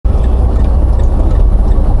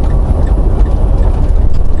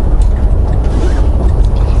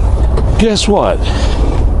Guess what?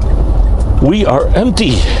 We are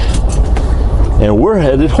empty and we're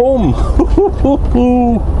headed home.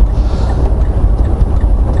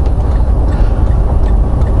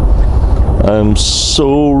 I'm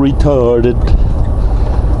so retarded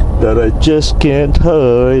that I just can't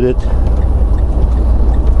hide it.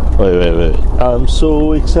 Wait. I'm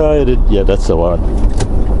so excited. Yeah, that's the one.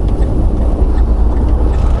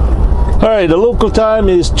 Alright, the local time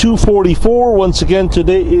is 2:44. Once again,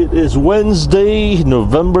 today it is Wednesday,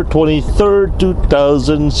 November 23rd,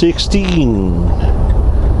 2016.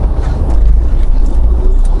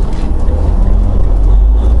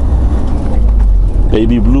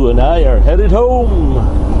 Baby Blue and I are headed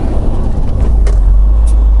home.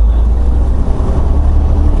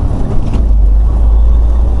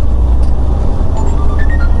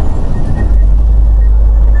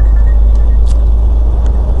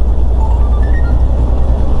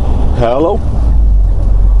 Hello.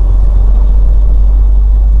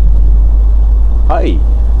 Hi.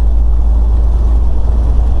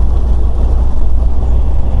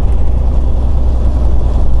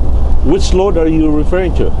 Which load are you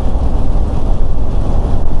referring to?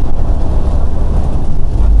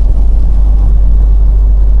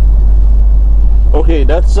 Okay,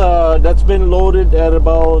 that's been loaded at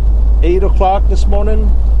about 8 o'clock this morning,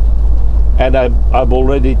 and I've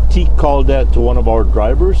already called that to one of our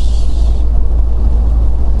drivers.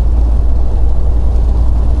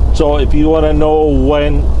 So if you want to know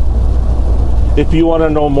if you want to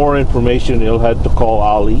know more information, you'll have to call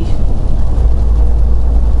Ali.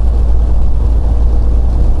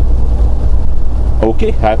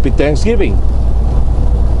 Okay, happy Thanksgiving.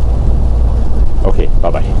 Okay,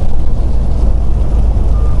 bye-bye.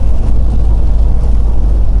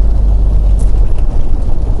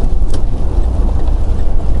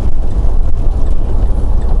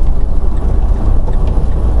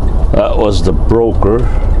 That was the broker.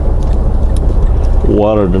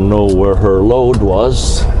 Wanted to know where her load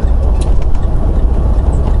was.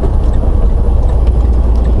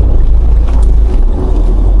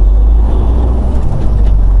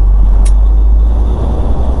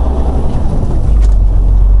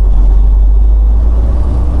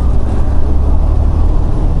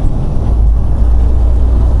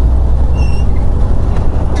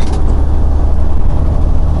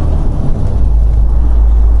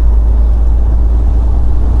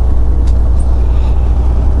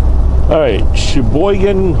 Alright,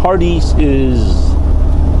 Sheboygan Hardee's is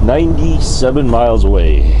 97 miles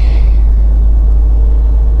away.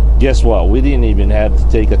 Guess what? We didn't even have to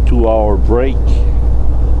take a 2-hour break.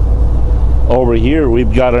 Over here,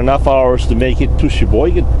 we've got enough hours to make it to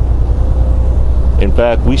Sheboygan. In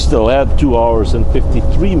fact, we still have 2 hours and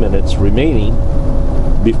 53 minutes remaining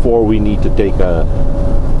before we need to take a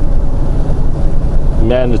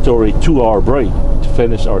mandatory 2-hour break to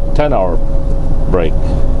finish our 10-hour break.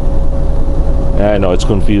 I know it's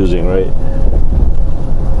confusing, right?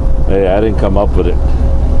 Hey, I didn't come up with it.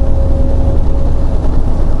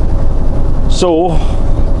 So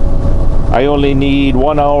I only need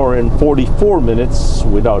 1 hour and 44 minutes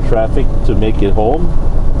without traffic to make it home.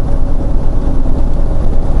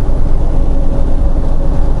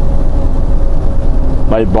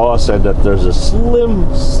 My boss said that there's a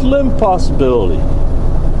slim possibility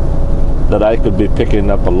that I could be picking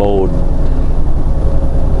up a load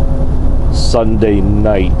Sunday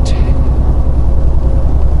night,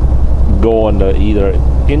 going to either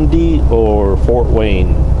Indy or Fort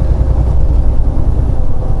Wayne,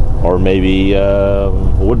 or maybe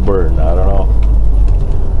Woodburn. I don't know.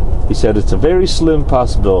 He said it's a very slim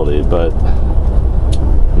possibility, but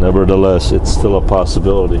nevertheless, it's still a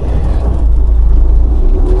possibility.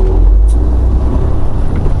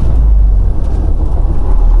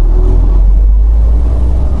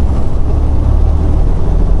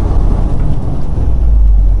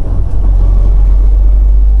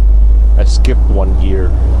 Skipped one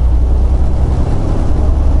gear.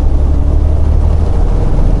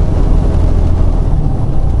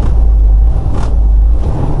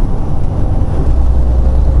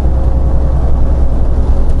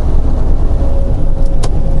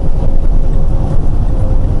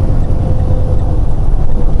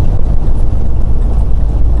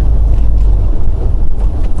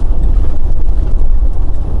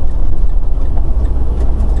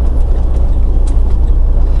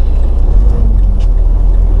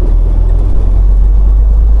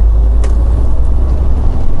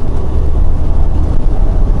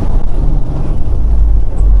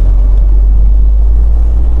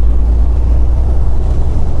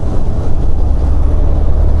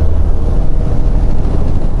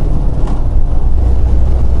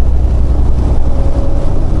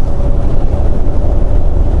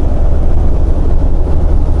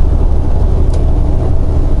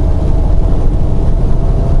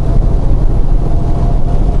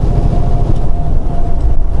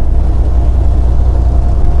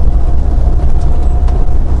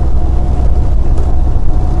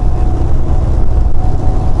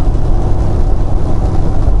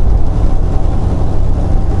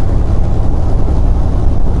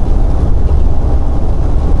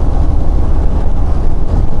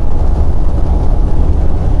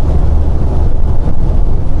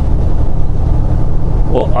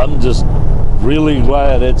 Really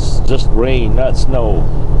glad it's just rain, not snow.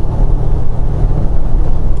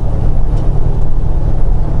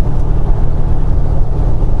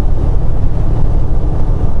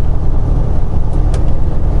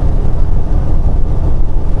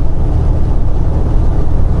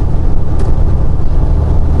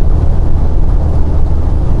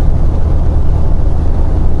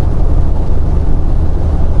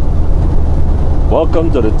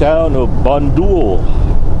 Welcome to the town of Bondul.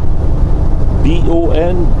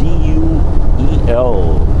 B-O-N-D-U-E-L.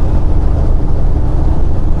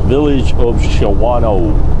 Village of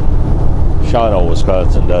Shawano,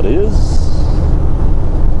 Wisconsin, that is.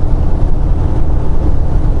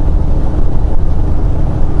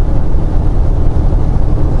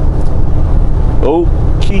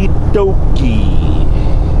 Okie dokie.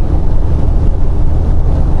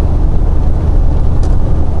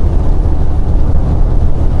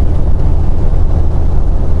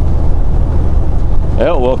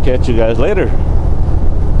 Well, we'll catch you guys later.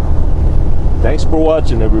 Thanks for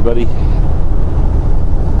watching, everybody.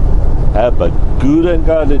 Have a good and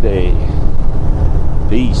godly day.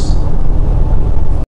 Peace.